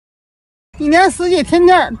一年四季天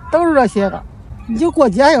天都是这些个，你就过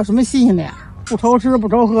节还有什么新鲜的呀？不愁吃不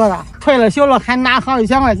愁喝的，退了休了还拿好几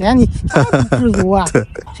千块钱，你知足啊？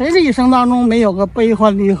谁这一生当中没有个悲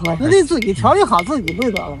欢离合？你得自己调理好自己不就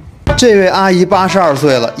得了吗？这位阿姨82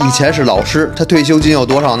岁了，以前是老师，她退休金有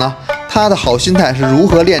多少呢？她的好心态是如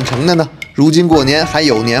何练成的呢？如今过年还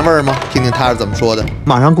有年味儿吗？听听她是怎么说的。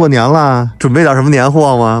马上过年了，准备点什么年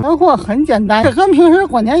货吗？年货很简单，跟平时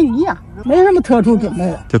过年一样，没什么特殊准备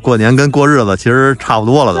的。这过年跟过日子其实差不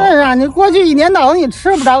多了都。是啊，你过去一年到头你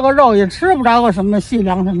吃不着个肉，也吃不着个什么细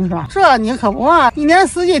粮什么是吧？这你可不啊，一年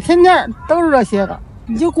四季天天都是这些个，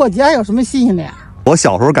你就过节还有什么新鲜的呀？我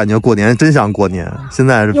小时候感觉过年真像过年，现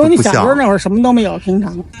在是因为你不像。小时候那会儿什么都没有，平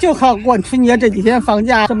常就靠过春节这几天放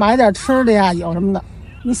假，就买点吃的呀，有什么的。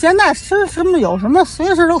你现在吃什么有什么，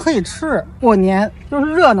随时都可以吃。过年就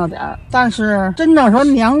是热闹点儿，但是真正说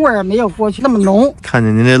年味儿没有过去那么浓。看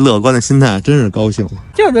见您这乐观的心态，真是高兴。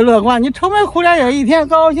就是乐观，你愁眉苦脸也一天，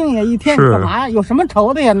高兴也一天，是干嘛呀？有什么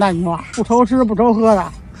愁的呀？那你说不愁吃不愁喝的，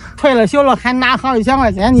退了休了还拿好几千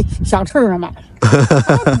块钱，你想吃什么？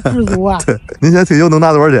知足啊！对，您现在退休能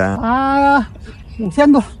拿多少钱啊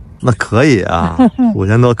？5000多。那可以啊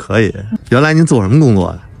，5000多可以。原来您做什么工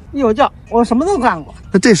作的？幼教，我什么都干过。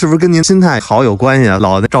那这是不是跟您心态好有关系啊？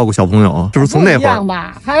老照顾小朋友，是不是从那会儿？不一样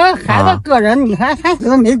吧？还跟孩子个人，你还跟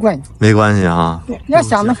他没关系。没关系啊。对，你要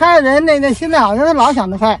想得开，人那心态好像他老想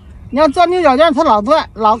得开。你要钻牛角尖，他老钻，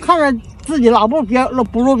老看着自己老不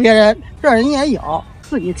如别人，这人也有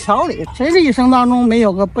自己调理。谁这一生当中没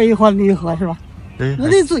有个悲欢离合是吧？你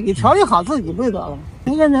得自己调理好自己不就得了吗？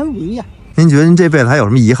人跟人不一样。您觉得您这辈子还有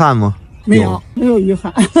什么遗憾吗？没有遗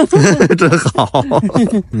憾。真好。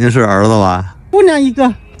您是儿子吧？姑娘一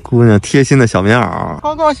个，姑娘贴心的小棉袄，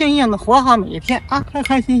高高兴兴的活好每一天啊，开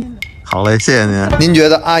开心心的。好嘞，谢谢您。您觉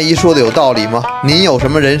得阿姨说的有道理吗？您有什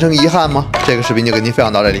么人生遗憾吗？这个视频就给您分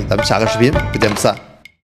享到这里，咱们下个视频不见不散。